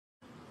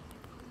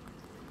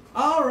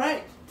All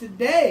right,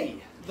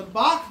 today the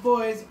Bach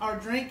boys are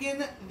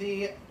drinking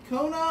the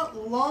Kona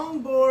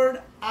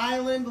Longboard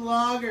Island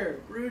Lager,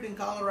 brewed in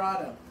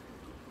Colorado.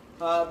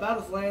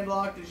 About as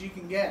landlocked as you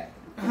can get.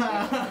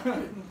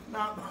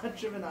 Not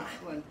much of an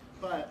island,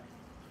 but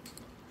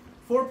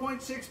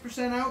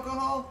 4.6%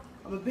 alcohol.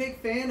 I'm a big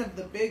fan of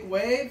the Big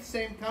Wave,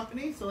 same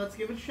company, so let's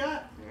give it a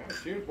shot. Yeah,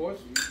 cheers, boys.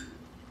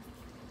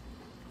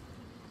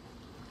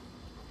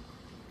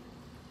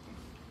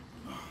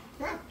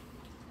 Yeah.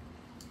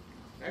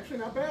 Actually,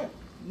 not bad.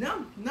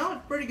 No,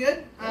 it's pretty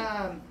good.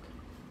 Hank,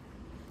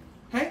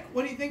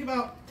 what do you think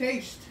about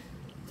taste?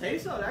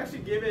 Taste, I'd actually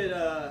give it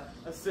a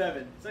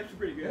 7. It's actually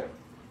pretty good.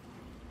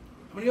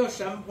 I'm gonna go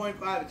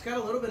 7.5. It's got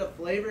a little bit of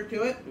flavor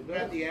to it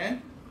at the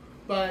end,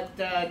 but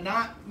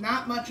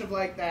not much of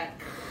like that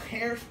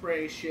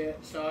hairspray shit.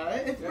 So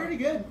it's pretty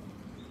good.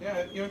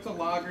 Yeah, you know, it's a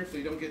lager, so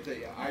you don't get the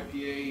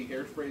IPA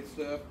hairspray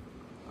stuff.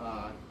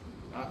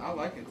 I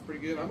like it. It's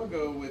pretty good. I'm gonna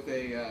go with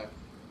a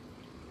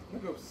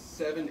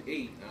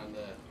 7-8 on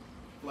the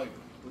flavor.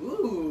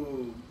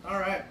 Ooh, all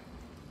right.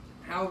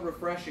 How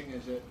refreshing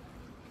is it?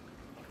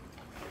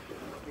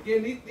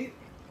 Again,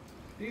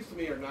 these to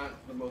me are not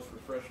the most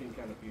refreshing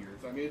kind of beers.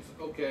 I mean, it's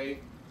okay.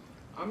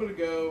 I'm gonna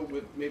go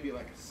with maybe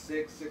like a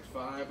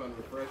 6.5 on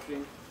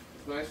refreshing.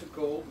 It's nice and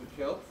cold, which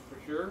helps for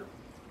sure,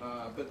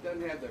 but it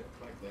doesn't have the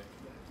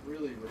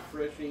really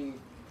refreshing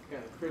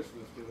kind of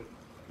crispness to it.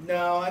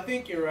 No, I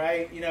think you're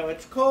right. You know,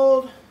 it's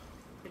cold.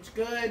 It's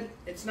good.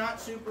 It's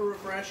not super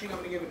refreshing. I'm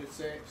gonna give it a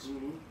 6.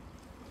 Mm-hmm.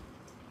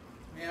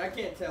 Man, I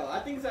can't tell. I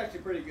think it's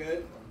actually pretty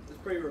good. It's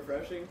pretty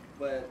refreshing,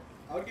 but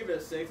I would give it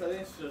a 6. I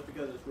think it's just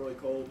because it's really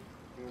cold.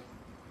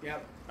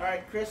 Yep. All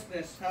right,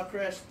 crispness. How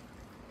crisp?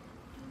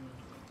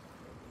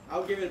 I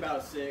would give it about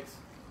a 6.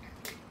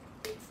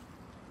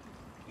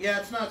 Yeah,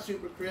 it's not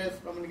super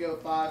crisp. I'm gonna go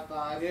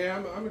 5.5. Yeah,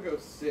 I'm gonna go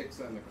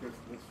 6 on the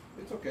crispness.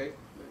 It's okay.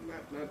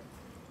 Not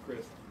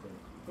crisp,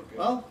 but okay.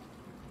 Well,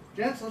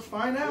 gents, let's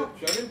find out.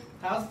 Chug it?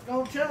 How's it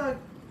going, chug?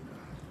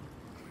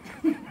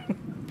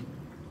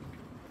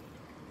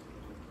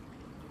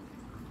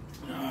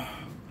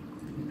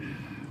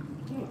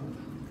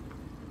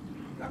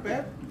 Not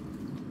bad.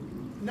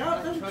 No,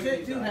 it doesn't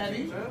sit too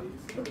heavy.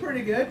 They're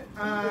pretty good.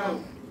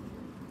 I'm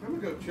gonna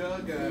go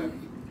chug.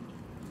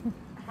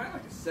 Probably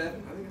like a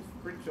 7. I think it's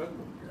pretty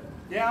chuggable.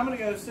 Yeah, I'm gonna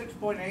go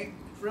 6.8.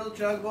 It's real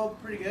chuggable,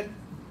 pretty good.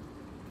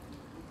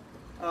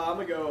 I'm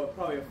going to go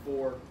probably a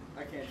 4.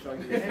 I can't chug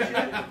Finish it.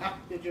 it?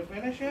 Did you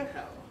finish it?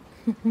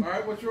 All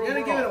right, what's your You're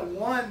gonna overall? give it a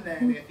 1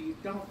 then if you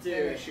don't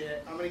finish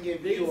it. I'm gonna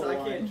give These, you a I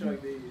 1. can't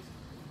chug these.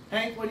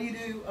 Hank, what do you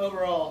do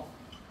overall?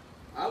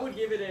 I would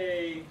give it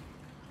a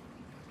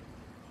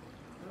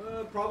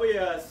probably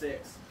a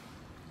 6.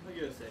 I'll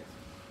give it a 6.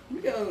 I'm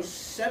gonna go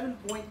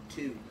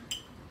 7.2.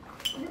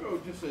 I'm gonna go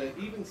just an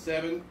even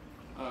 7.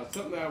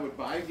 Something that I would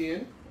buy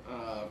again.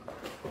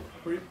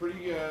 Pretty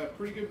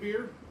good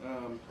beer.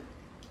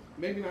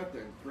 Maybe not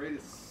the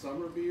greatest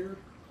summer beer.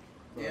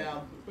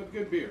 But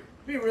good beer.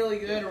 Be really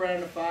good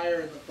around a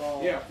fire in the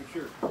fall. Yeah, for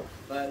sure.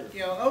 But,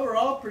 you know,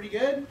 overall, pretty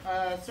good.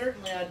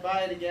 Certainly I'd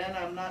buy it again.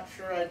 I'm not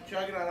sure I'd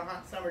chug it on a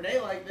hot summer day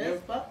like this,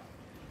 Yep. but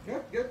Yeah,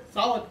 good.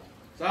 solid.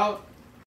 Solid.